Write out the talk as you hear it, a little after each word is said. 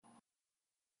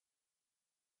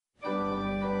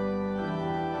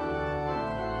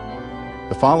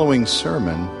The following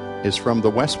sermon is from the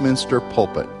Westminster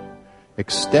pulpit,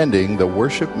 extending the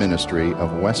worship ministry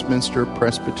of Westminster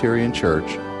Presbyterian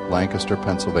Church, Lancaster,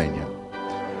 Pennsylvania.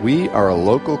 We are a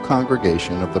local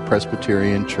congregation of the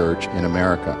Presbyterian Church in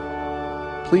America.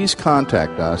 Please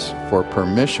contact us for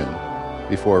permission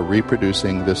before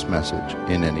reproducing this message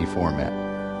in any format.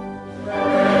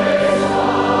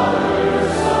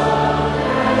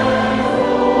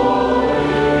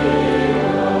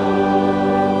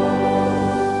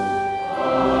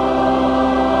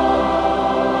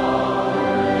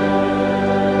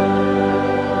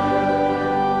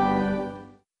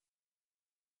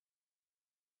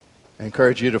 I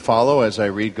encourage you to follow as I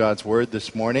read God's Word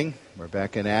this morning. We're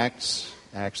back in Acts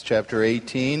chapter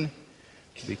 18.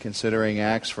 We'll be considering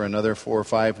Acts for another 4 or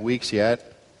 5 weeks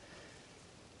yet.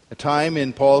 A time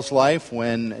in Paul's life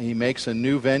when he makes a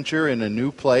new venture in a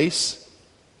new place.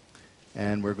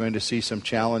 And we're going to see some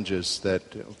challenges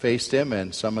that faced him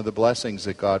and some of the blessings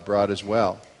that God brought as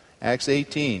well. Acts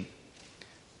 18.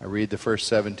 I read the first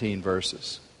 17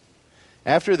 verses.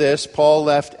 After this, Paul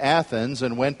left Athens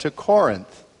and went to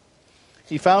Corinth.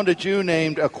 He found a Jew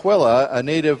named Aquila, a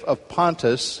native of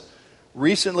Pontus,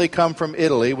 recently come from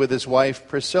Italy with his wife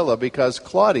Priscilla, because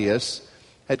Claudius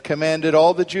had commanded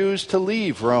all the Jews to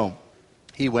leave Rome.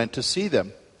 He went to see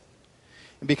them.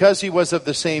 And because he was of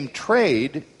the same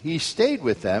trade, he stayed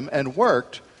with them and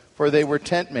worked, for they were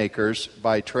tent makers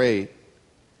by trade.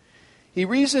 He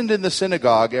reasoned in the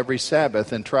synagogue every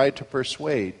Sabbath and tried to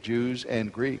persuade Jews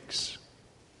and Greeks.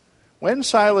 When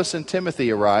Silas and Timothy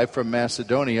arrived from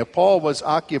Macedonia, Paul was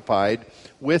occupied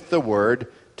with the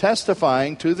word,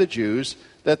 testifying to the Jews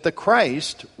that the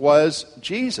Christ was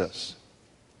Jesus.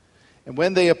 And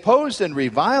when they opposed and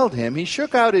reviled him, he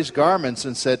shook out his garments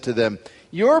and said to them,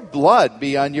 "Your blood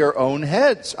be on your own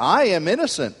heads. I am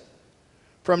innocent.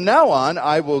 From now on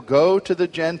I will go to the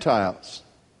Gentiles."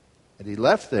 And he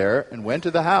left there and went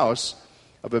to the house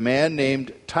of a man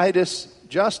named Titus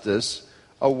Justus,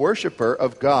 a worshiper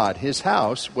of God. His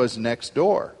house was next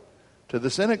door to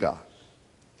the synagogue.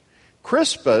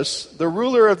 Crispus, the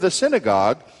ruler of the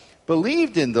synagogue,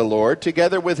 believed in the Lord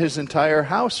together with his entire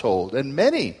household, and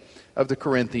many of the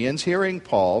Corinthians, hearing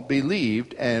Paul,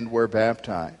 believed and were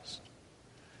baptized.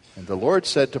 And the Lord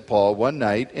said to Paul one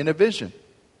night in a vision,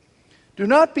 "Do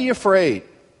not be afraid,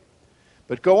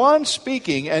 but go on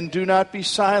speaking and do not be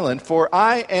silent, for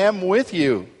I am with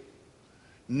you.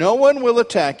 No one will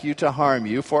attack you to harm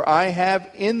you, for I have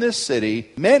in this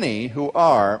city many who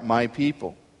are my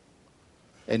people."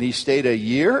 And he stayed 1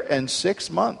 year and 6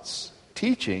 months,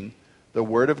 teaching the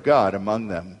word of God among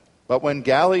them. But when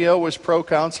Gallio was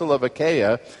proconsul of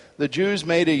Achaia, the Jews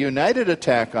made a united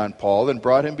attack on Paul and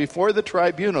brought him before the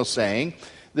tribunal, saying,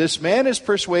 "This man is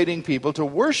persuading people to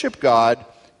worship God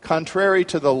contrary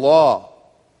to the law."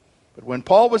 But when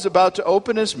Paul was about to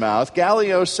open his mouth,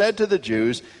 Gallio said to the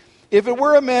Jews, "If it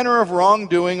were a matter of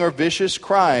wrongdoing or vicious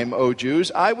crime, O Jews,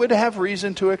 I would have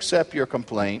reason to accept your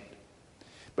complaint.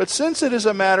 But since it is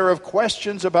a matter of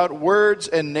questions about words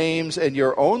and names and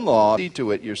your own law, see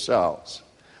to it yourselves.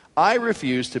 I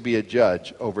refuse to be a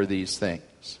judge over these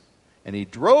things." And he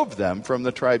drove them from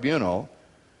the tribunal,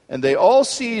 and they all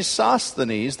seized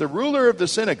Sosthenes, the ruler of the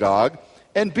synagogue,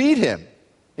 and beat him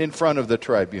in front of the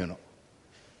tribunal.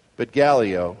 But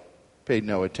Gallio paid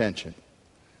no attention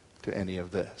to any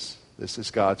of this. This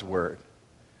is God's word.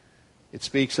 It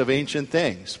speaks of ancient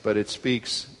things, but it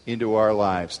speaks into our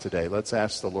lives today. Let's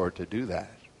ask the Lord to do that.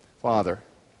 Father,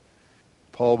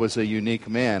 Paul was a unique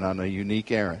man on a unique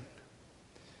errand.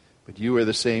 But you are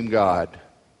the same God.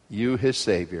 You, his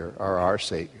Savior, are our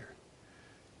Savior.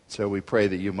 So we pray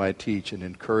that you might teach and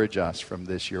encourage us from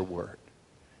this your word.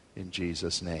 In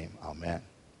Jesus' name, amen.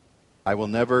 I will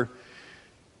never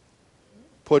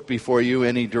put before you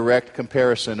any direct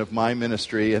comparison of my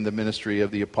ministry and the ministry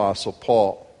of the Apostle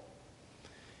Paul.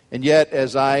 And yet,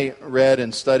 as I read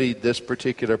and studied this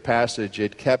particular passage,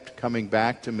 it kept coming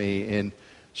back to me in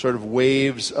sort of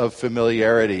waves of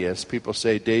familiarity, as people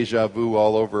say, deja vu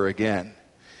all over again.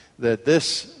 That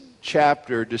this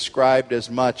chapter described as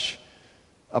much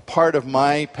a part of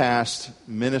my past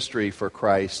ministry for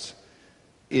Christ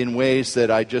in ways that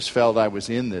I just felt I was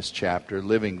in this chapter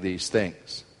living these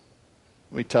things.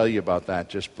 Let me tell you about that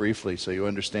just briefly so you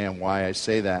understand why I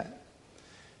say that.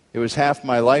 It was half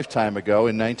my lifetime ago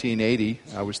in 1980.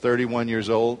 I was 31 years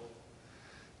old.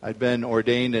 I'd been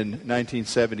ordained in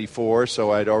 1974,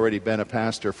 so I'd already been a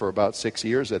pastor for about 6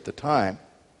 years at the time.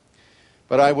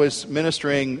 But I was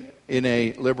ministering in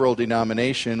a liberal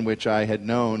denomination which I had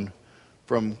known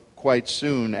from quite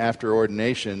soon after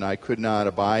ordination I could not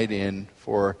abide in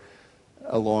for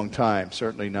a long time,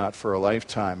 certainly not for a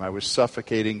lifetime. I was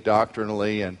suffocating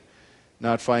doctrinally and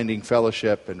not finding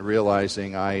fellowship and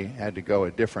realizing I had to go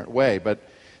a different way. But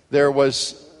there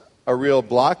was a real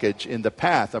blockage in the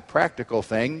path, a practical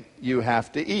thing. You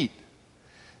have to eat.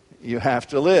 You have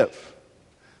to live.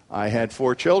 I had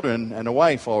 4 children and a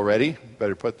wife already.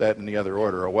 Better put that in the other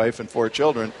order. A wife and 4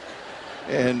 children.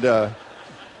 And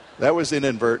that was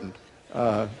inadvertent.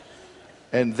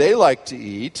 And they like to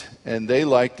eat, and they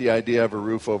like the idea of a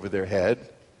roof over their head.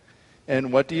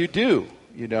 And what do?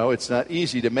 You know, it's not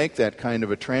easy to make that kind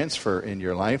of a transfer in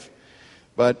your life.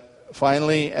 But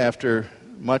finally, after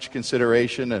much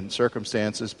consideration and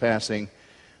circumstances passing,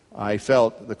 I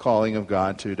felt the calling of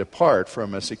God to depart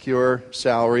from a secure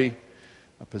salary,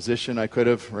 a position I could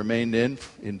have remained in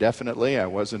indefinitely. I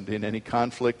wasn't in any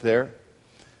conflict there.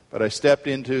 But I stepped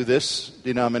into this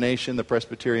denomination, the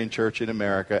Presbyterian Church in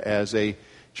America, as a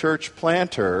church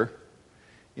planter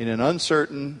in an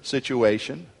uncertain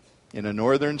situation in a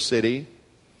northern city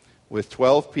with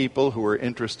 12 people who were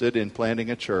interested in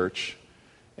planting a church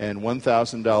and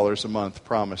 $1,000 a month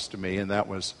promised to me, and that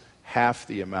was half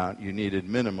the amount you needed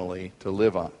minimally to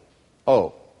live on.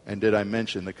 Oh, and did I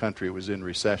mention the country was in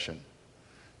recession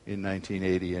in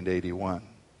 1980 and 81?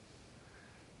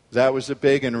 That was a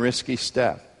big and risky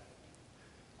step.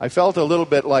 I felt a little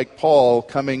bit like Paul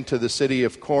coming to the city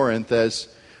of Corinth as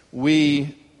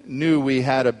we knew we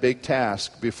had a big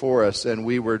task before us and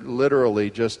we were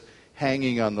literally just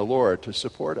hanging on the Lord to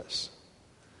support us.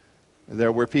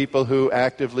 There were people who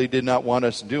actively did not want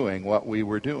us doing what we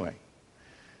were doing.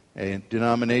 A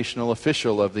denominational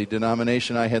official of the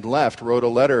denomination I had left wrote a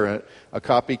letter. A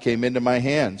copy came into my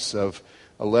hands of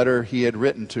a letter he had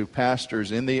written to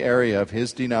pastors in the area of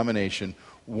his denomination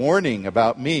warning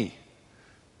about me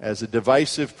as a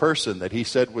divisive person that he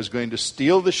said was going to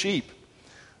steal the sheep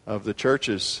of the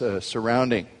churches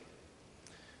surrounding.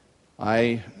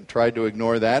 I tried to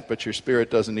ignore that, but your spirit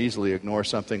doesn't easily ignore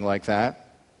something like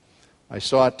that. I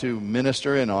sought to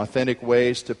minister in authentic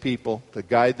ways to people, to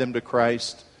guide them to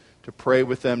Christ, to pray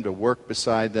with them, to work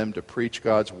beside them, to preach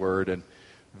God's word. And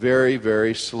very,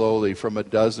 very slowly, from a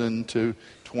dozen to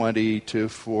 20 to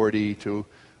 40 to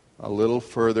a little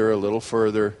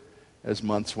further, as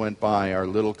months went by, our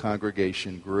little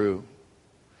congregation grew.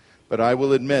 But I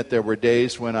will admit there were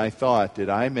days when I thought, did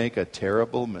I make a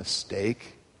terrible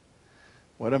mistake?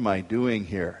 What am I doing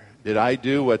here? Did I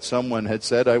do what someone had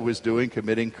said I was doing,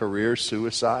 committing career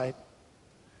suicide?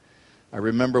 I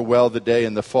remember well the day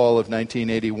in the fall of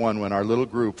 1981 when our little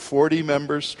group, 40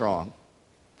 members strong,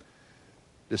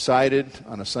 decided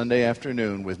on a Sunday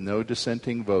afternoon with no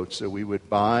dissenting votes that we would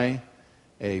buy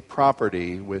a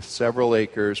property with several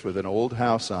acres with an old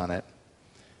house on it,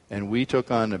 and we took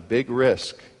on a big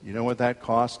risk. You know what that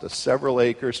cost? A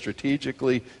several-acre,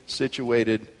 strategically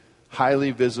situated, highly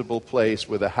visible place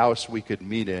with a house we could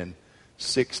meet in,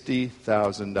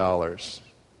 $60,000.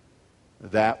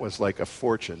 That was like a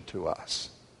fortune to us.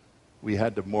 We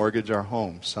had to mortgage our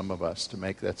home, some of us, to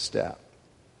make that step.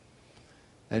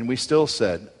 And we still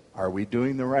said, are we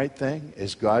doing the right thing?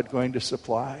 Is God going to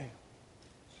supply?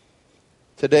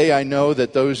 Today I know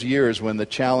that those years when the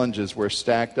challenges were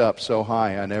stacked up so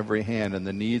high on every hand and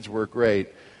the needs were great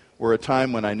were a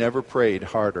time when I never prayed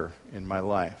harder in my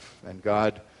life. And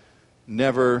God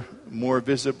never more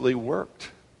visibly worked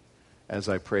as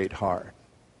I prayed hard.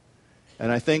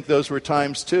 And I think those were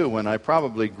times too when I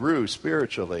probably grew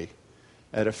spiritually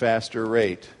at a faster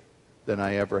rate than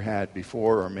I ever had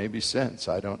before or maybe since.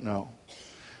 I don't know.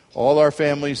 All our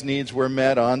family's needs were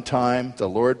met on time. The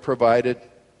Lord provided.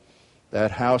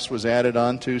 That house was added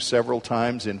on to several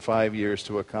times in 5 years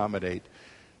to accommodate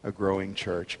a growing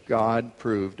church. God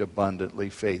proved abundantly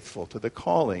faithful to the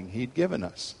calling He'd given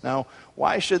us. Now,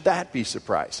 why should that be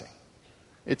surprising?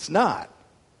 It's not.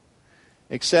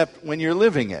 Except when you're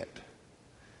living it.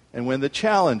 And when the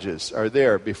challenges are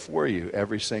there before you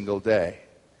every single day.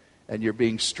 And you're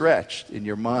being stretched in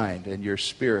your mind and your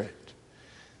spirit.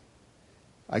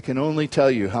 I can only tell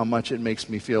you how much it makes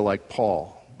me feel like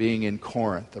Paul, being in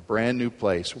Corinth, a brand new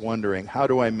place, wondering, how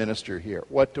do I minister here?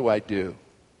 What do I do?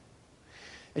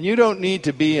 And you don't need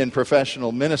to be in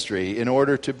professional ministry in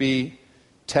order to be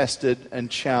tested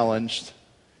and challenged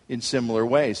in similar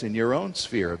ways in your own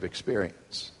sphere of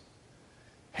experience.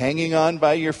 Hanging on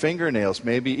by your fingernails,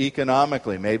 maybe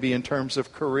economically, maybe in terms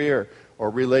of career or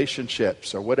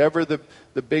relationships or whatever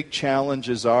the big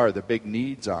challenges are, the big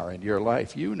needs are in your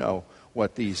life. You know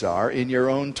what these are in your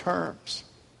own terms.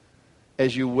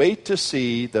 As you wait to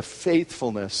see the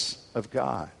faithfulness of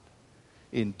God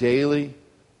in daily,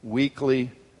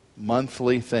 weekly,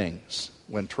 monthly things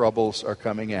when troubles are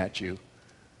coming at you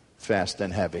fast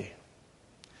and heavy.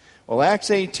 Well,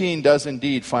 Acts 18 does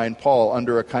indeed find Paul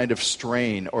under a kind of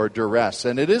strain or duress,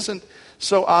 and it isn't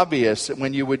so obvious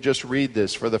when you would just read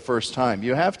this for the first time.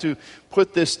 You have to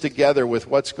put this together with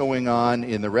what's going on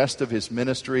in the rest of his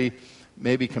ministry,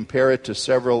 maybe compare it to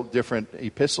several different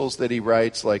epistles that he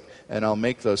writes, and I'll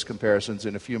make those comparisons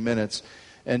in a few minutes,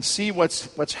 and see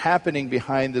what's happening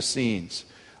behind the scenes.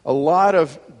 A lot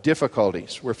of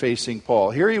difficulties were facing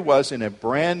Paul. Here he was in a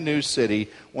brand new city,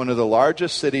 one of the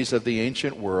largest cities of the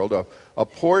ancient world, a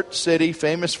port city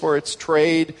famous for its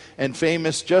trade and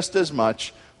famous just as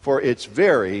much for its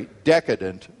very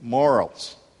decadent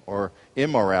morals, or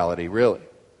immorality, really.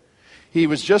 He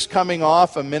was just coming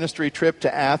off a ministry trip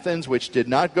to Athens, which did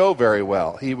not go very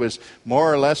well. He was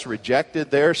more or less rejected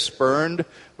there, spurned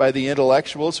by the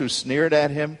intellectuals who sneered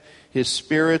at him. His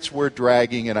spirits were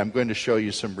dragging, and I'm going to show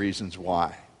you some reasons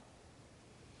why.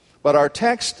 But our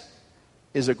text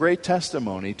is a great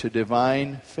testimony to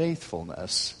divine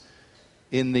faithfulness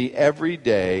in the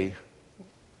everyday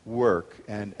work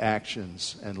and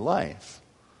actions and life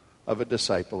of a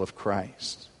disciple of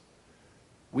Christ.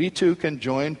 We too can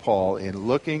join Paul in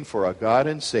looking for a God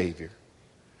and Savior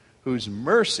whose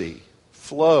mercy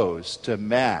flows to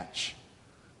match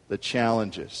the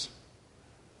challenges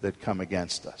that come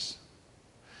against us.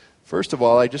 First of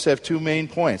all, I just have two main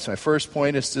points. My first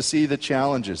point is to see the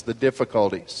challenges, the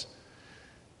difficulties.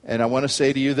 And I want to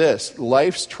say to you this: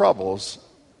 life's troubles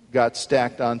got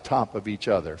stacked on top of each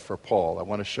other for Paul. I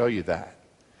want to show you that.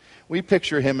 We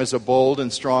picture him as a bold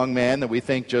and strong man that we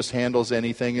think just handles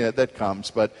anything that comes.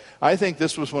 But I think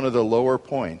this was one of the lower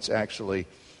points, actually,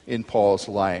 in Paul's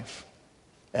life,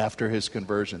 after his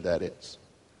conversion, that is.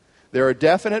 There are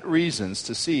definite reasons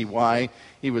to see why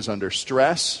he was under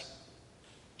stress,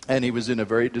 and he was in a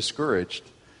very discouraged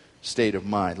state of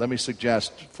mind. Let me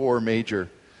suggest four major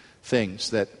things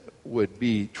that would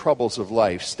be troubles of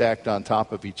life stacked on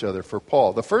top of each other for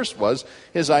Paul. The first was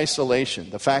his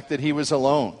isolation, the fact that he was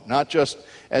alone, not just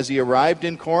as he arrived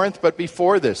in Corinth, but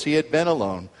before this. He had been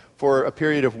alone for a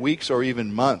period of weeks or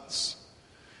even months.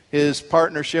 His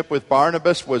partnership with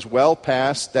Barnabas was well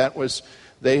past.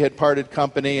 They had parted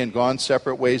company and gone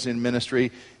separate ways in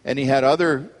ministry, and he had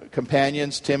other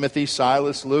companions, Timothy,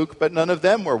 Silas, Luke, but none of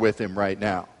them were with him right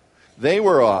now. They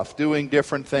were off doing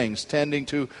different things, tending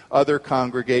to other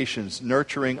congregations,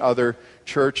 nurturing other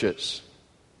churches.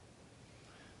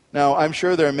 Now, I'm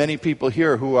sure there are many people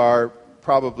here who are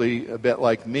probably a bit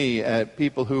like me,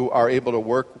 people who are able to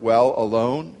work well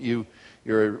alone.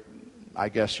 You're, I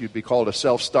guess you'd be called a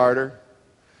self-starter.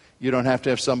 You don't have to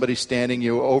have somebody standing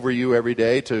over you every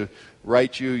day to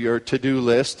write you your to-do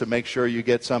list to make sure you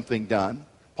get something done.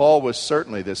 Paul was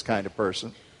certainly this kind of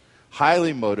person,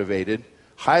 highly motivated,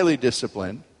 highly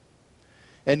disciplined,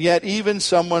 and yet even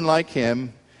someone like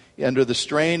him, under the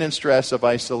strain and stress of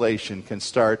isolation, can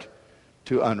start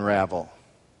to unravel.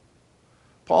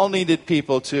 Paul needed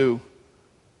people to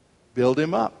build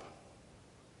him up,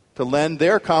 to lend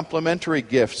their complimentary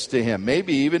gifts to him,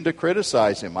 maybe even to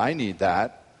criticize him. I need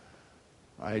that.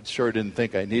 I sure didn't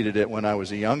think I needed it when I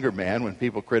was a younger man. When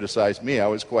people criticized me, I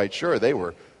was quite sure they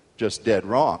were just dead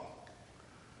wrong.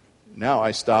 Now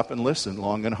I stop and listen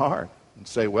long and hard and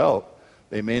say, well,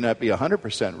 they may not be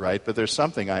 100% right, but there's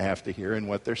something I have to hear in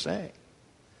what they're saying.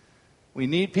 We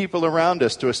need people around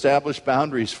us to establish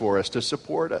boundaries for us, to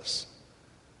support us,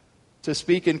 to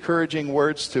speak encouraging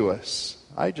words to us.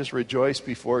 I just rejoice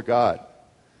before God,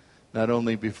 not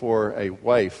only before a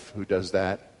wife who does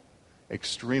that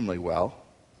extremely well,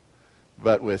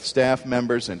 but with staff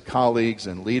members and colleagues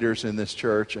and leaders in this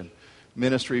church and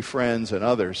ministry friends and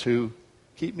others who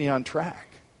keep me on track.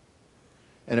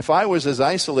 And if I was as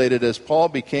isolated as Paul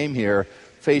became here,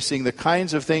 facing the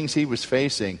kinds of things he was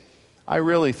facing, I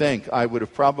really think I would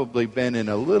have probably been in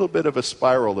a little bit of a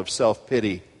spiral of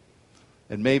self-pity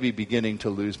and maybe beginning to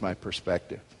lose my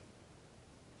perspective.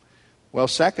 Well,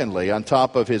 secondly, on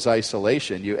top of his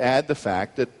isolation, you add the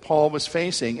fact that Paul was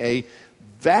facing a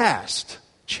vast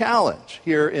challenge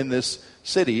here in this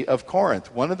city of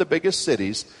Corinth, one of the biggest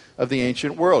cities of the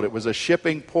ancient world. It was a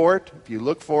shipping port. If you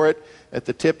look for it at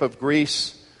the tip of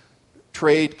Greece,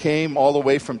 trade came all the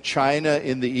way from China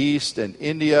in the east, and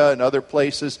India and other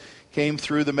places came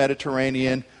through the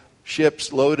Mediterranean.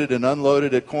 Ships loaded and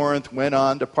unloaded at Corinth went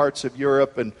on to parts of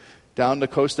Europe and down the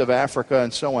coast of Africa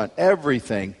and so on.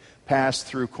 Everything passed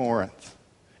through Corinth,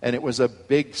 and it was a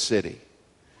big city.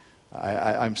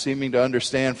 I'm seeming to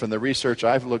understand from the research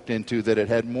I've looked into that it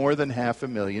had more than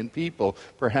 500,000 people,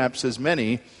 perhaps as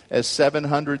many as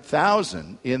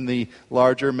 700,000 in the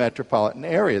larger metropolitan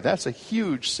area. That's a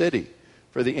huge city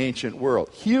for the ancient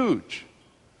world. Huge.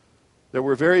 There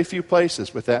were very few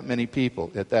places with that many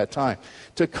people at that time.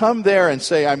 To come there and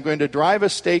say, I'm going to drive a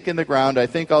stake in the ground, I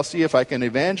think I'll see if I can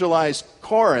evangelize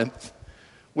Corinth,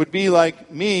 would be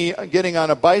like me getting on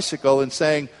a bicycle and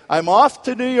saying, I'm off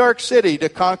to New York City to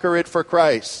conquer it for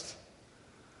Christ.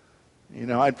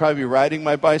 I'd probably be riding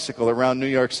my bicycle around New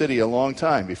York City a long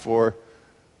time before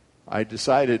I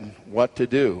decided what to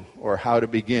do or how to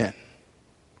begin.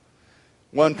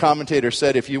 One commentator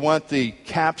said, if you want the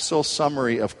capsule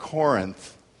summary of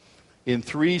Corinth in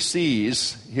 3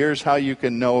 C's, here's how you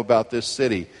can know about this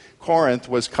city. Corinth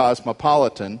was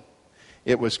cosmopolitan,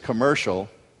 it was commercial,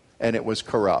 and it was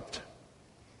corrupt.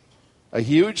 A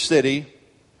huge city,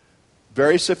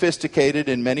 very sophisticated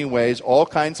in many ways, all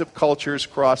kinds of cultures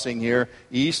crossing here,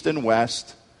 east and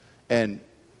west, and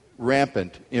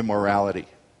rampant immorality.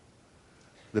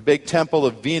 The big temple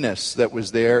of Venus that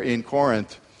was there in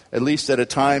Corinth, at least at a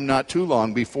time not too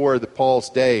long before Paul's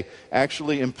day,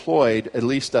 actually employed at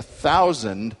least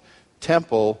 1,000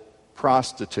 temple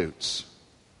prostitutes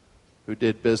who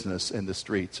did business in the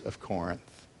streets of Corinth.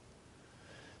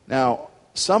 Now,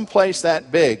 some place that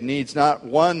big needs not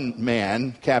one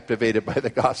man captivated by the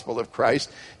gospel of Christ.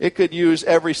 It could use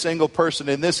every single person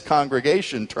in this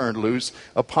congregation turned loose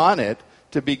upon it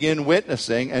to begin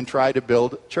witnessing and try to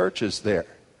build churches there.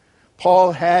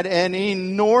 Paul had an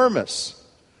enormous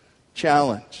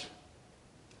challenge.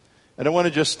 And I want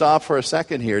to just stop for a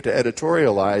second here to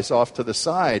editorialize off to the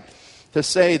side to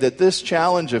say that this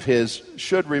challenge of his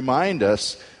should remind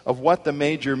us of what the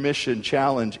major mission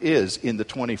challenge is in the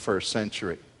 21st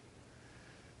century.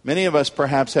 Many of us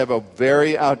perhaps have a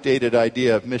very outdated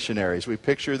idea of missionaries. We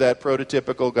picture that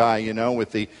prototypical guy,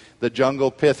 with the jungle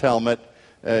pith helmet,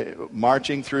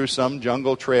 marching through some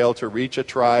jungle trail to reach a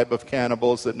tribe of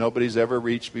cannibals that nobody's ever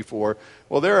reached before.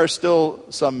 Well, there are still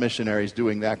some missionaries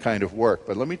doing that kind of work.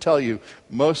 But let me tell you,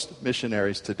 most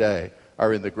missionaries today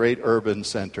are in the great urban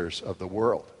centers of the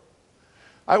world.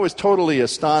 I was totally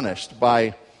astonished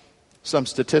by some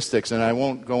statistics, and I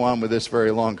won't go on with this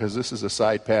very long because this is a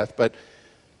side path, but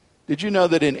did you know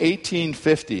that in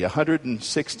 1850,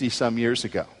 160 some years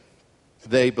ago,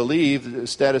 they believe,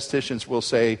 statisticians will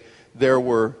say, there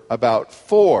were about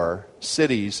 4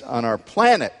 cities on our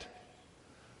planet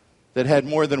that had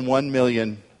more than 1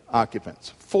 million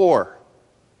occupants. 4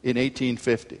 in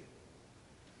 1850.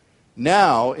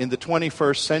 Now, in the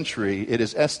 21st century, it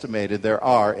is estimated there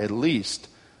are at least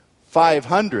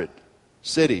 500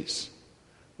 cities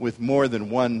with more than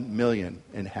 1 million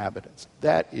inhabitants.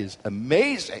 That is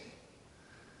amazing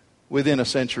within a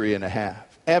century and a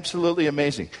half. Absolutely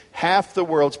amazing. Half the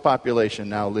world's population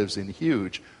now lives in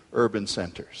huge urban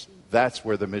centers. That's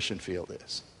where the mission field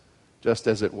is, just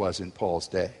as it was in Paul's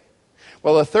day.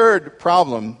 Well, a third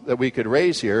problem that we could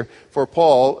raise here for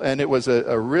Paul, and it was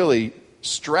a really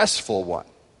stressful one,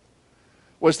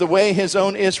 was the way his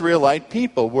own Israelite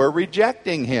people were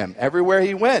rejecting him everywhere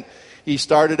he went. He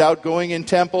started out going in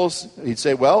temples. He'd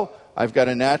say, well, I've got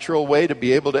a natural way to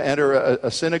be able to enter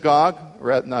a synagogue,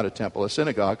 not a temple, a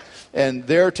synagogue, and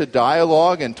there to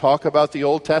dialogue and talk about the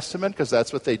Old Testament, because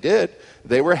that's what they did.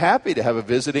 They were happy to have a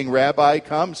visiting rabbi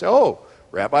come and say, oh,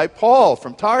 Rabbi Paul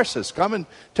from Tarsus, come and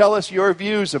tell us your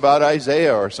views about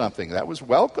Isaiah or something. That was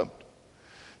welcomed.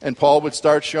 And Paul would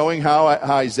start showing how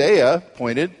Isaiah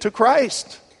pointed to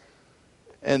Christ.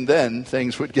 And then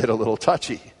things would get a little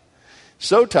touchy.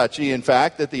 So touchy, in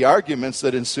fact, that the arguments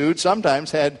that ensued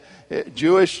sometimes had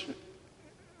Jewish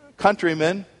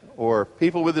countrymen or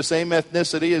people with the same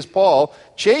ethnicity as Paul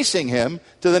chasing him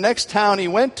to the next town he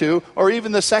went to, or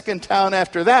even the second town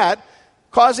after that,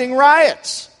 causing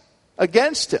riots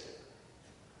against him.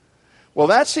 Well,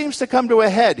 that seems to come to a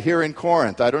head here in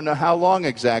Corinth. I don't know how long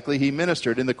exactly he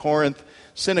ministered in the Corinth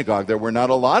synagogue. There were not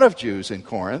a lot of Jews in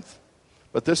Corinth,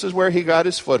 but this is where he got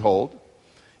his foothold.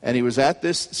 And he was at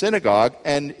this synagogue,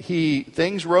 and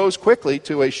things rose quickly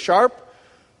to a sharp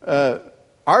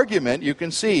argument. You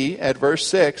can see at verse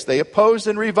 6, they opposed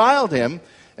and reviled him.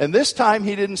 And this time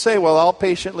he didn't say, well, I'll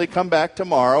patiently come back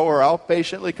tomorrow, or I'll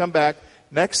patiently come back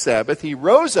next Sabbath. He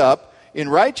rose up in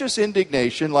righteous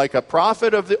indignation like a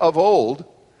prophet of old,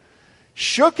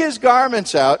 shook his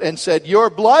garments out and said, your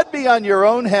blood be on your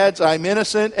own heads, I'm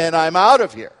innocent, and I'm out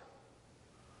of here.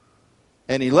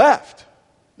 And he left.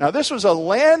 Now, this was a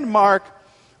landmark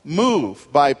move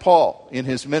by Paul in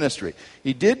his ministry.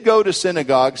 He did go to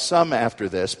synagogues some after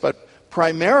this, but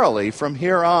primarily from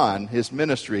here on, his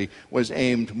ministry was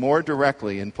aimed more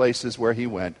directly in places where he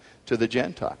went to the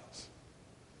Gentiles.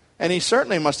 And he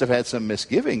certainly must have had some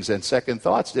misgivings and second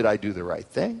thoughts. Did I do the right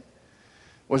thing?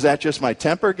 Was that just my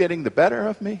temper getting the better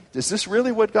of me? Is this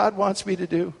really what God wants me to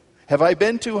do? Have I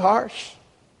been too harsh?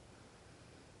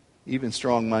 Even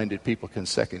strong-minded people can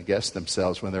second-guess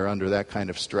themselves when they're under that kind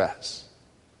of stress.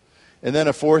 And then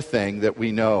a fourth thing that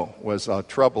we know was a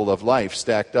trouble of life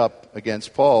stacked up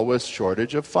against Paul was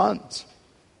shortage of funds.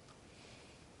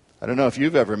 I don't know if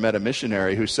you've ever met a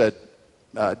missionary who said,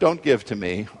 don't give to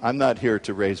me. I'm not here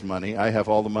to raise money. I have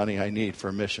all the money I need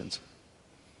for missions.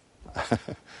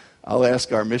 I'll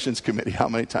ask our missions committee how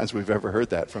many times we've ever heard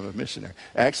that from a missionary.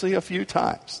 Actually, a few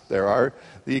times. There are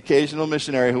the occasional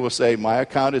missionary who will say, my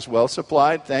account is well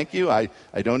supplied, thank you. I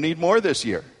don't need more this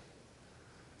year.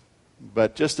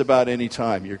 But just about any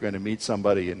time you're going to meet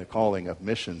somebody in the calling of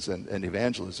missions and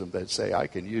evangelism that say, I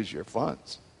can use your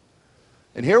funds.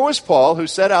 And here was Paul, who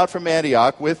set out from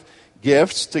Antioch with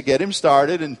gifts to get him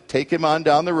started and take him on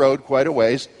down the road quite a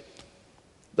ways.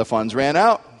 The funds ran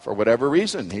out for whatever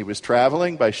reason. He was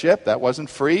traveling by ship. That wasn't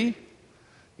free.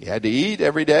 He had to eat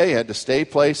every day. He had to stay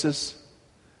places.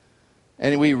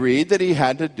 And we read that he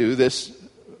had to do this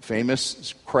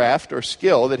famous craft or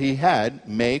skill that he had,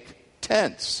 make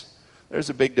tents. There's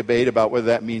a big debate about whether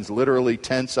that means literally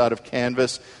tents out of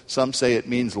canvas. Some say it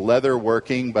means leather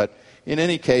working, but in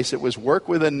any case, it was work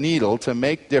with a needle to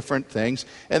make different things.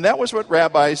 And that was what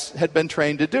rabbis had been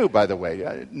trained to do, by the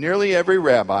way. Nearly every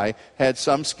rabbi had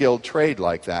some skilled trade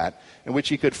like that in which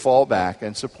he could fall back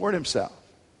and support himself.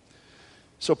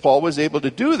 So Paul was able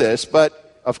to do this,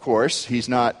 but of course, he's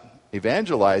not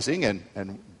evangelizing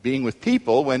and being with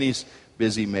people when he's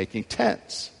busy making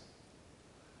tents.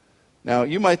 Now,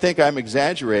 you might think I'm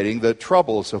exaggerating the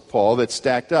troubles of Paul that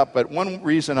stacked up, but one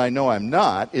reason I know I'm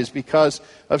not is because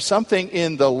of something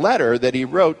in the letter that he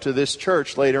wrote to this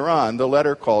church later on, the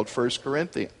letter called 1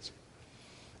 Corinthians.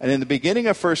 And in the beginning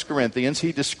of 1 Corinthians,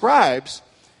 he describes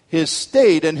his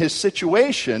state and his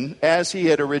situation as he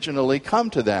had originally come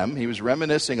to them. He was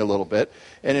reminiscing a little bit.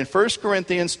 And in 1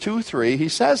 Corinthians 2:3, he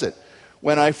says it.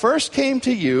 When I first came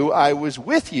to you, I was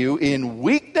with you in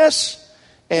weakness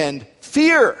and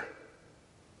fear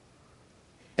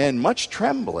and much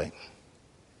trembling.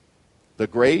 The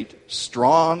great,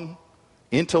 strong,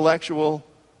 intellectual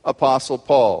Apostle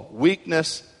Paul.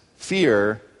 Weakness,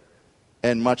 fear,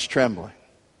 and much trembling.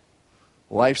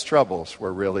 Life's troubles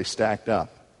were really stacked up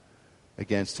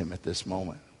against him at this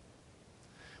moment.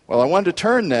 Well, I wanted to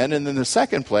turn then, and in the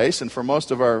second place, and for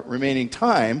most of our remaining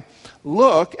time,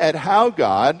 look at how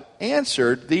God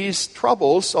answered these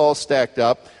troubles all stacked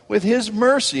up with his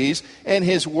mercies and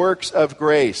his works of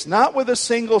grace. Not with a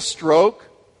single stroke.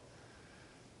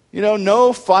 You know,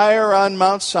 no fire on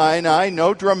Mount Sinai,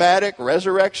 no dramatic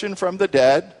resurrection from the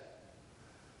dead.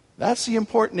 That's the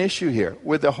important issue here,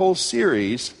 with a whole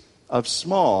series of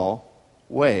small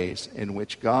ways in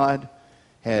which God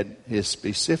had his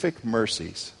specific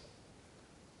mercies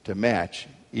to match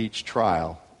each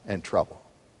trial and trouble.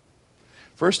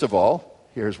 First of all,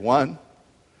 here's one.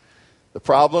 The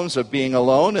problems of being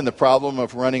alone and the problem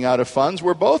of running out of funds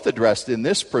were both addressed in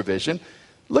this provision.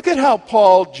 Look at how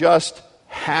Paul just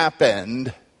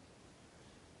happened.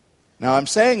 Now, I'm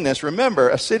saying this, remember,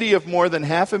 a city of more than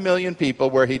 500,000 people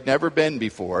where he'd never been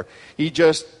before. He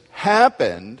just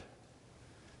happened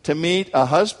to meet a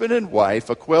husband and wife,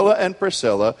 Aquila and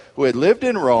Priscilla, who had lived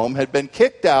in Rome, had been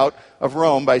kicked out of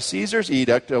Rome by Caesar's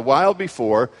edict a while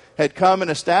before, had come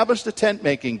and established a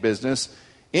tent-making business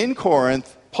in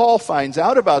Corinth. Paul finds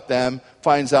out about them,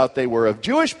 finds out they were of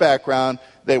Jewish background,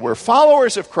 they were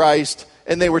followers of Christ,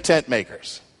 and they were tent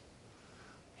makers.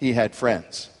 He had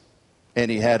friends, and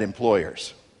he had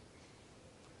employers.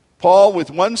 Paul,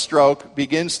 with one stroke,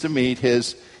 begins to meet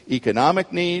his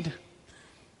economic need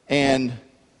and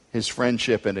his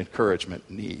friendship and encouragement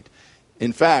need.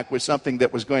 In fact, with something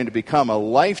that was going to become a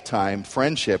lifetime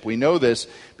friendship. We know this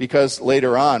because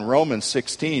later on, Romans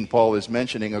 16, Paul is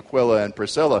mentioning Aquila and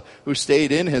Priscilla, who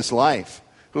stayed in his life,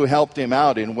 who helped him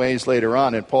out in ways later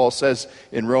on. And Paul says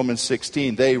in Romans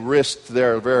 16, they risked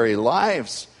their very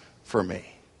lives for me.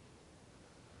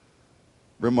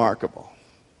 Remarkable.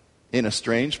 In a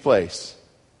strange place,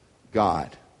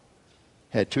 God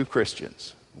had two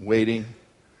Christians waiting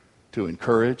to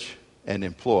encourage and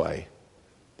employ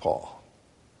Paul.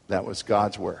 That was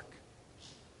God's work.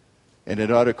 And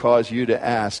it ought to cause you to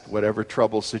ask, whatever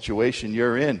trouble situation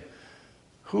you're in,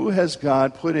 who has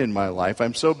God put in my life?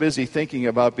 I'm so busy thinking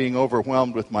about being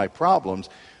overwhelmed with my problems.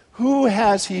 Who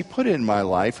has he put in my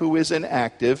life who is an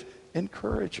active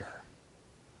encourager?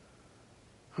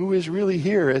 Who is really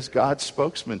here as God's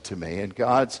spokesman to me and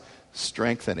God's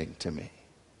strengthening to me?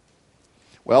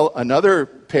 Well, another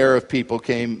pair of people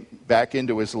came back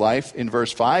into his life in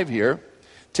verse 5 here.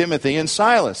 Timothy and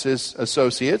Silas, his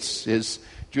associates, his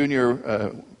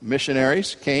junior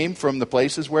missionaries, came from the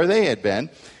places where they had been.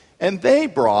 And they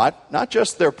brought not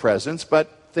just their presence,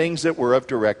 but things that were of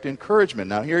direct encouragement.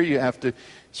 Now here you have to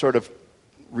sort of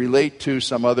relate to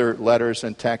some other letters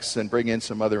and texts and bring in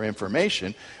some other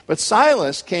information. But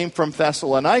Silas came from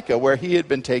Thessalonica, where he had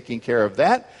been taking care of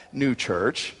that new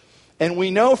church. And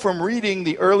we know from reading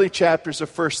the early chapters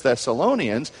of 1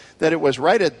 Thessalonians that it was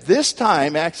right at this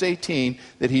time, Acts 18,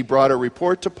 that he brought a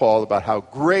report to Paul about how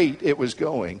great it was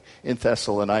going in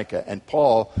Thessalonica. And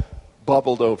Paul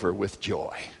bubbled over with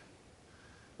joy.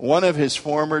 One of his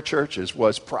former churches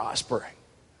was prospering.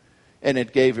 And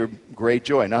it gave him great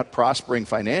joy, not prospering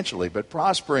financially, but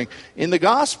prospering in the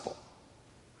gospel.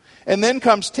 And then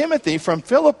comes Timothy from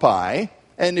Philippi.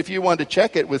 And if you want to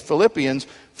check it with Philippians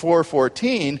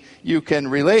 4:14, you can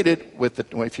relate it with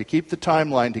if you keep the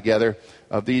timeline together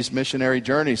of these missionary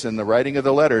journeys and the writing of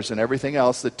the letters and everything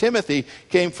else, that Timothy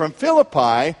came from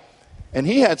Philippi and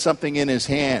he had something in his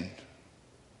hand.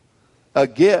 A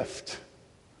gift,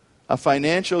 a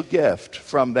financial gift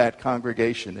from that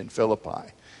congregation in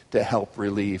Philippi to help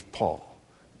relieve Paul.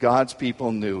 God's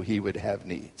people knew he would have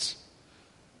needs,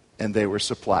 and they were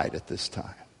supplied at this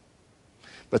time.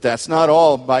 But that's not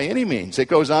all by any means. It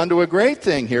goes on to a great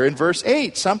thing here in verse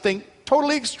 8, something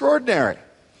totally extraordinary.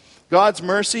 God's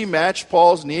mercy matched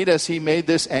Paul's need as he made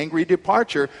this angry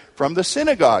departure from the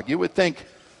synagogue. You would think,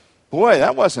 boy,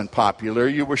 that wasn't popular.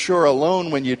 You were sure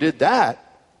alone when you did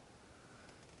that.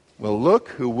 Well, look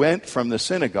who went from the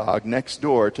synagogue next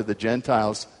door to the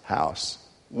Gentiles' house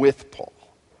with Paul.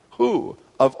 Who,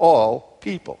 of all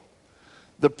people?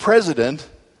 The president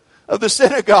of the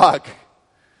synagogue.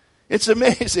 It's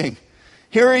amazing.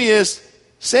 Here he is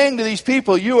saying to these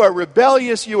people, you are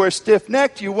rebellious, you are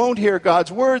stiff-necked, you won't hear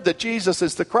God's word that Jesus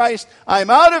is the Christ. I'm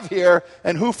out of here.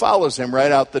 And who follows him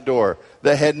right out the door?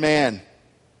 The head man.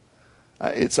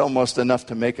 It's almost enough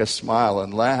to make us smile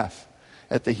and laugh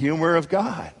at the humor of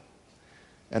God.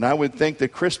 And I would think that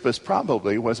Crispus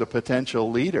probably was a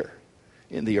potential leader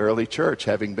in the early church,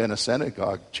 having been a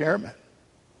synagogue chairman.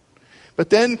 But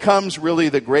then comes really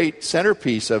the great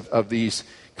centerpiece of these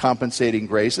compensating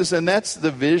graces, and that's the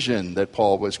vision that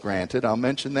Paul was granted. I'll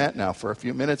mention that now for a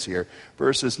few minutes here,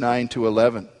 verses 9 to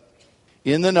 11.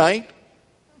 In the night,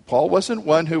 Paul wasn't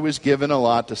one who was given a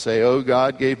lot to say, oh,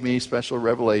 God gave me special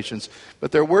revelations,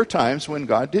 but there were times when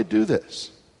God did do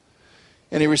this.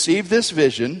 And he received this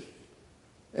vision,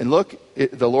 and look,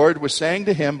 the Lord was saying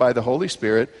to him by the Holy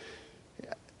Spirit,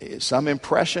 some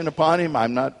impression upon him.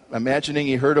 I'm not imagining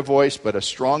he heard a voice, but a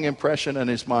strong impression in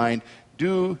his mind.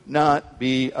 Do not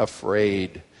be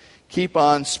afraid. Keep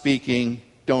on speaking.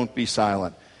 Don't be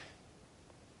silent.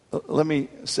 Let me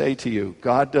say to you,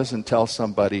 God doesn't tell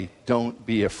somebody, don't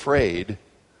be afraid,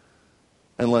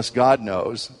 unless God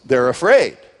knows they're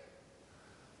afraid.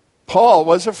 Paul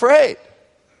was afraid.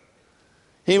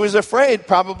 He was afraid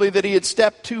probably that he had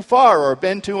stepped too far or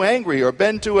been too angry or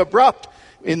been too abrupt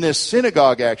in this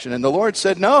synagogue action. And the Lord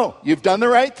said, no, you've done the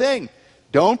right thing.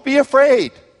 Don't be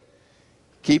afraid.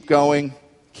 Keep going,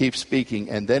 keep speaking.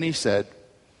 And then he said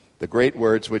the great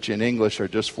words, which in English are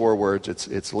just 4 words.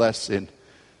 It's less in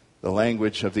the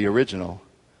language of the original.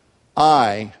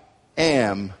 I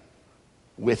am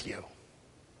with you.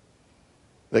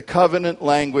 The covenant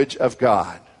language of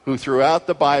God, who throughout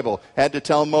the Bible had to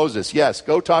tell Moses, yes,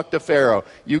 go talk to Pharaoh.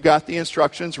 You got the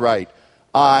instructions right.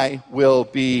 I will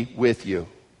be with you.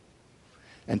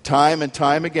 And time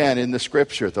again in the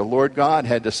Scripture, the Lord God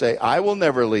had to say, I will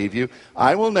never leave you.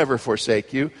 I will never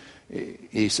forsake you.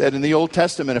 He said in the Old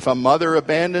Testament, if a mother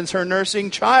abandons her nursing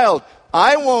child,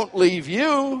 I won't leave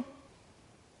you.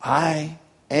 I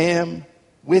am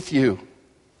with you.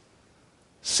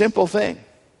 Simple thing,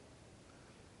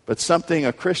 but something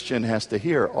a Christian has to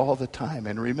hear all the time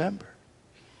and remember.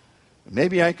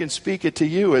 Maybe I can speak it to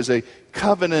you as a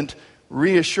covenant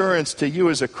reassurance to you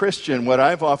as a Christian, what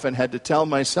I've often had to tell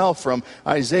myself from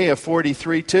Isaiah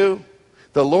 43:2.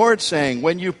 The Lord saying,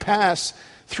 when you pass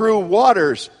through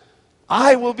waters,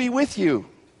 I will be with you.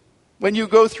 When you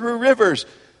go through rivers,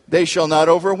 they shall not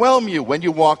overwhelm you. When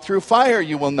you walk through fire,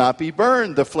 you will not be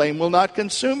burned. The flame will not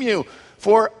consume you.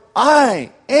 For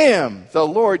I am the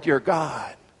Lord your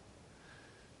God.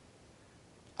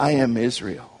 I am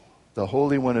Israel, the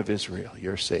Holy One of Israel,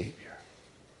 your Savior.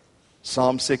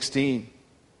 Psalm 16,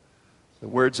 the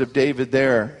words of David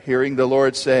there, hearing the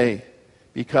Lord say,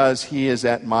 because he is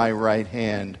at my right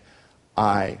hand,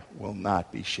 I will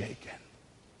not be shaken.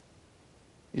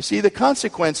 You see, the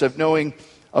consequence of knowing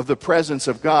of the presence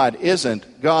of God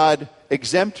isn't, God,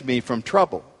 exempt me from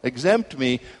trouble, exempt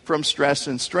me from stress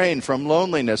and strain, from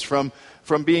loneliness, from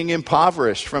being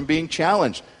impoverished, from being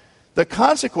challenged. The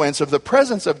consequence of the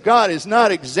presence of God is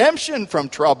not exemption from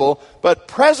trouble, but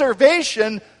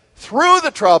preservation through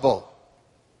the trouble.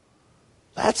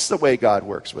 That's the way God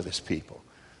works with his people.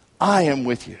 I am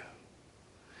with you.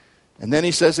 And then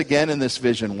he says again in this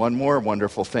vision, one more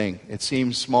wonderful thing. It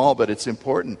seems small, but it's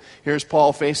important. Here's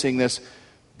Paul facing this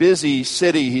busy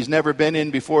city he's never been in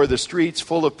before, the streets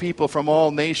full of people from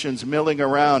all nations milling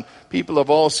around, people of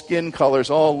all skin colors,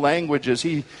 all languages.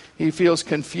 He feels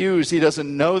confused. He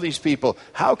doesn't know these people.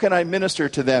 How can I minister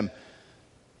to them?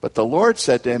 But the Lord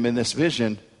said to him in this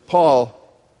vision, Paul,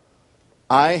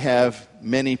 I have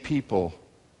many people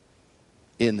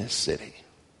in this city.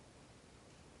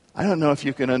 I don't know if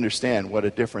you can understand what a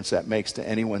difference that makes to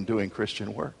anyone doing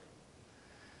Christian work.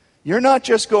 You're not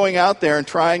just going out there and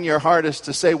trying your hardest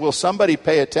to say, will somebody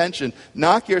pay attention?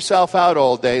 Knock yourself out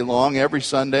all day long, every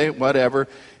Sunday, whatever,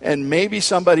 and maybe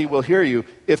somebody will hear you.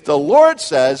 If the Lord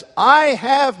says, I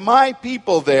have my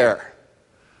people there,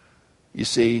 you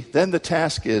see, then the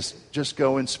task is just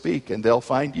go and speak and they'll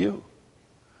find you.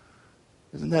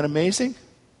 Isn't that amazing?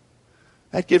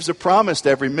 That gives a promise to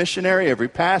every missionary, every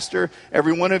pastor,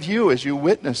 every one of you as you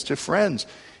witness to friends.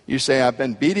 You say, I've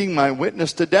been beating my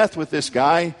witness to death with this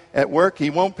guy at work. He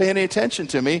won't pay any attention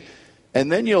to me. And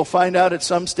then you'll find out at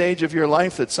some stage of your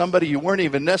life that somebody you weren't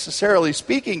even necessarily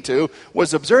speaking to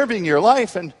was observing your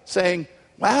life and saying,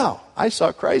 wow, I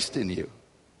saw Christ in you.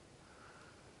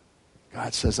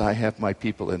 God says, I have my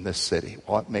people in this city.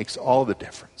 Well, it makes all the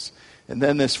difference. And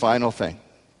then this final thing,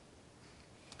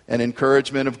 an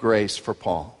encouragement of grace for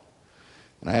Paul.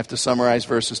 And I have to summarize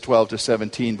verses 12 to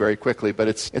 17 very quickly, but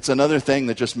it's another thing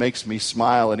that just makes me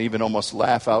smile and even almost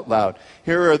laugh out loud.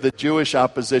 Here are the Jewish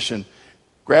opposition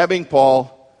grabbing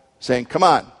Paul, saying, come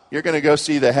on, you're going to go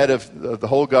see the head of the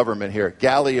whole government here,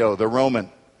 Gallio, the Roman,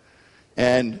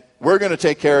 and we're going to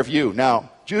take care of you.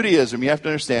 Now, Judaism, you have to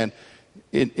understand,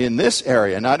 in this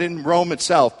area, not in Rome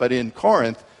itself, but in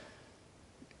Corinth,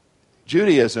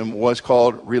 Judaism was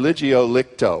called religio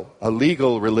licto, a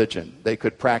legal religion. They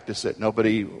could practice it.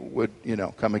 Nobody would,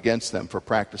 come against them for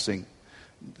practicing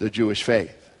the Jewish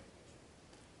faith.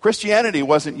 Christianity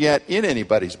wasn't yet in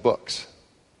anybody's books.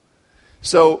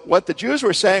 So what the Jews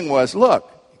were saying was, look,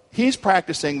 he's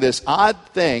practicing this odd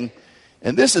thing,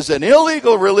 and this is an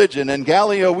illegal religion, and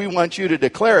Gallio, we want you to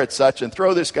declare it such and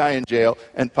throw this guy in jail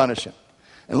and punish him.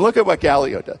 And look at what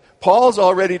Gallio does. Paul's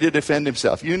all ready to defend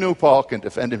himself. You knew Paul can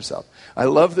defend himself. I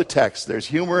love the text. There's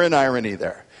humor and irony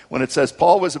there. When it says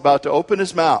Paul was about to open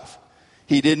his mouth,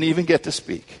 he didn't even get to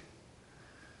speak.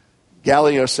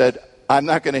 Gallio said, I'm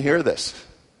not going to hear this.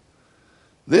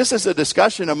 This is a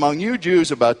discussion among you Jews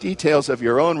about details of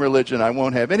your own religion. I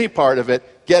won't have any part of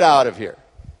it. Get out of here.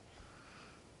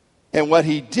 And what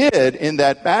he did in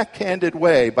that backhanded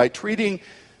way, by treating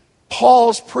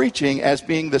Paul's preaching as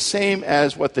being the same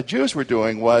as what the Jews were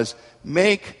doing, was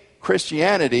make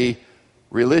Christianity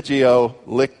religio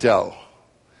licto,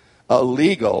 a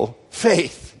legal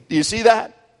faith. Do you see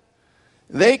that?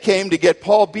 They came to get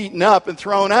Paul beaten up and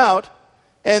thrown out,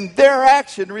 and their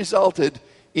action resulted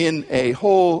in a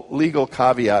whole legal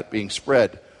caveat being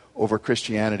spread over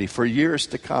Christianity for years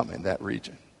to come in that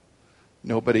region.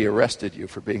 Nobody arrested you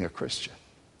for being a Christian.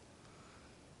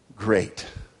 Great.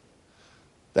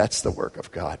 That's the work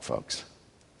of God, folks.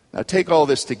 Now take all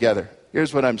this together.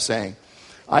 Here's what I'm saying.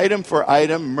 Item for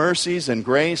item, mercies and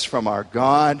grace from our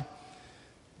God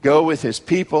go with his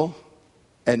people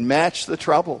and match the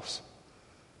troubles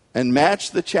and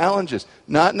match the challenges.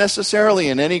 Not necessarily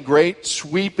in any great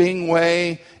sweeping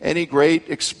way, any great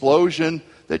explosion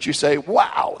that you say,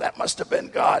 wow, that must have been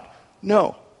God.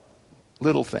 No,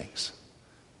 little things.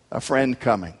 A friend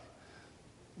coming,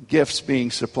 gifts being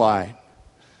supplied,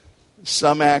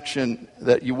 some action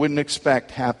that you wouldn't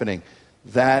expect happening.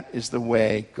 That is the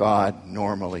way God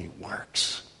normally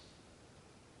works.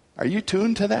 Are you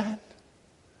tuned to that?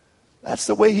 That's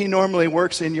the way he normally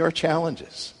works in your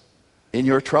challenges, in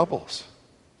your troubles.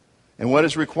 And what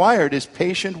is required is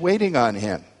patient waiting on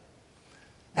him.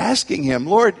 Asking him,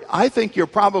 Lord, I think you're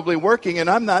probably working and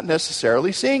I'm not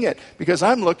necessarily seeing it because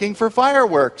I'm looking for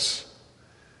fireworks.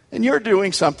 And you're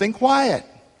doing something quiet.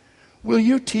 Will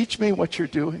you teach me what you're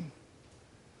doing?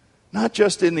 Not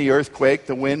just in the earthquake,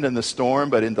 the wind, and the storm,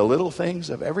 but in the little things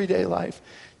of everyday life.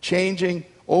 Changing,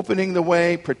 opening the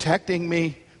way, protecting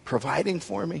me, providing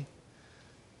for me.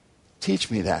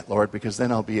 Teach me that, Lord, because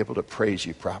then I'll be able to praise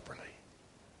you properly.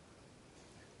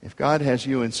 If God has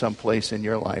you in some place in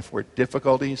your life where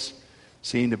difficulties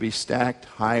seem to be stacked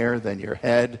higher than your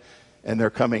head and they're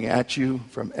coming at you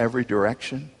from every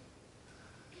direction,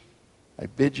 I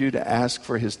bid you to ask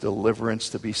for his deliverance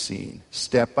to be seen,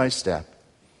 step by step,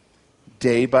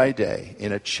 day by day,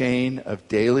 in a chain of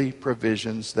daily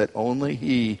provisions that only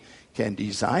he can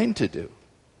design to do.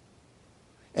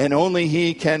 And only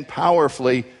he can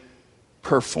powerfully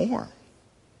perform.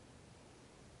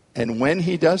 And when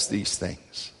he does these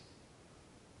things,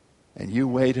 and you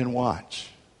wait and watch,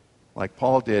 like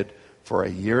Paul did for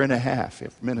 1.5 years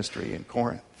of ministry in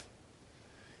Corinth,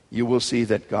 you will see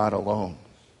that God alone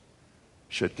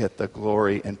should get the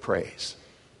glory and praise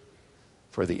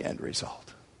for the end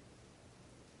result.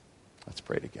 Let's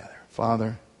pray together.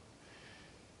 Father,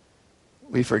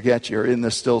 we forget you're in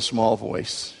the still small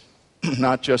voice,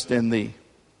 not just in the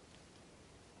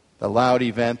loud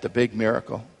event, the big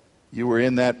miracle. You were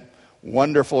in that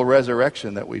wonderful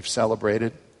resurrection that we've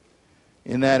celebrated.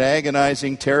 In that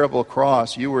agonizing, terrible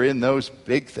cross, you were in those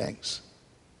big things.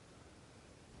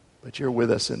 But you're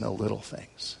with us in the little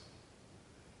things.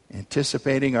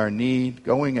 Anticipating our need,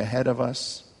 going ahead of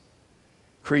us,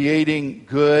 creating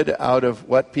good out of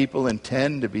what people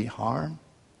intend to be harm.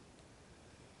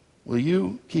 Will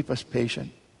you keep us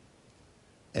patient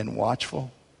and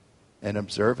watchful and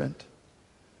observant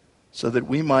so that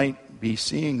we might be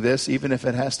seeing this, even if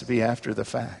it has to be after the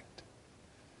fact,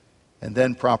 and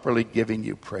then properly giving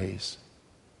you praise?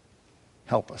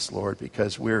 Help us, Lord,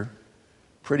 because we're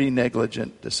pretty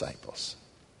negligent disciples.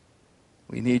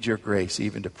 We need your grace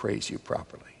even to praise you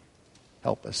properly.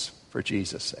 Help us for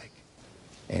Jesus' sake.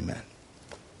 Amen.